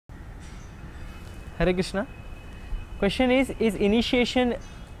Hare Krishna. Question is initiation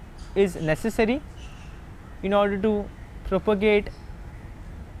is necessary in order to propagate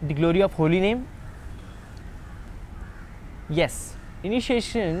the glory of holy name? Yes.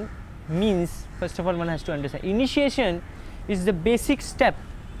 Initiation means, first of all, one has to understand, initiation is the basic step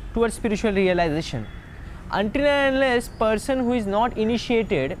towards spiritual realization. Until and unless person who is not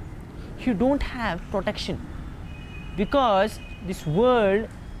initiated, you don't have protection, because this world,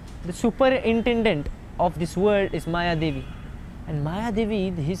 the superintendent of this world is Maya Devi, and Maya Devi,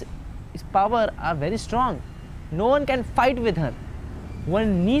 his power are very strong. No one can fight with her.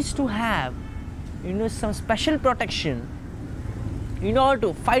 One needs to have, some special protection in order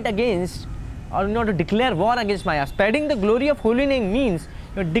to fight against, or in order to declare war against Maya. Spreading the glory of holy name means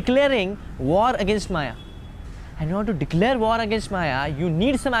you are declaring war against Maya. And in order to declare war against Maya, you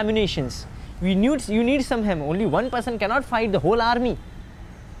need some ammunitions. You need some hem. Only one person cannot fight the whole army.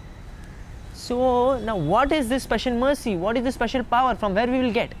 So now what is this special mercy? What is the special power? From where we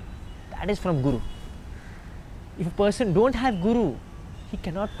will get? That is from Guru. If a person don't have Guru, he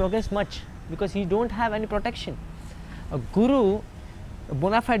cannot progress much, because he don't have any protection. A Guru, a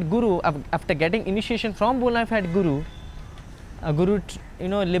bona fide Guru, after getting initiation from bona fide Guru, a Guru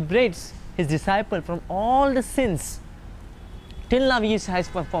liberates his disciple from all the sins till now he has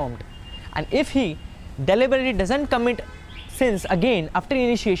performed. And if he deliberately doesn't commit sins again after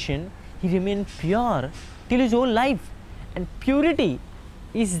initiation, he remains pure till his whole life. And purity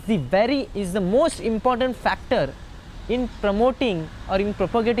is the most important factor in promoting or in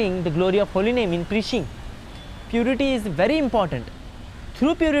propagating the glory of holy name in preaching. Purity is very important.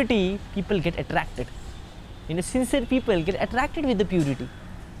 Through purity, people get attracted. Sincere people get attracted with the purity.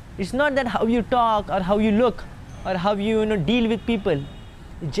 It's not that how you talk or how you look or how you deal with people.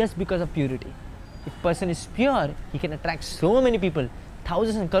 It's just because of purity. If person is pure, he can attract so many people,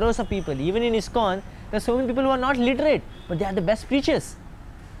 thousands and crores of people. Even in ISKCON, there are so many people who are not literate, but they are the best preachers.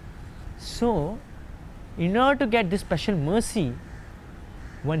 So, in order to get this special mercy,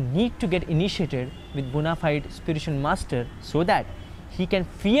 one need to get initiated with bona fide spiritual master, so that he can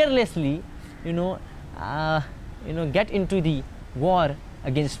fearlessly, get into the war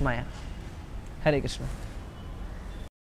against Maya. Hare Krishna.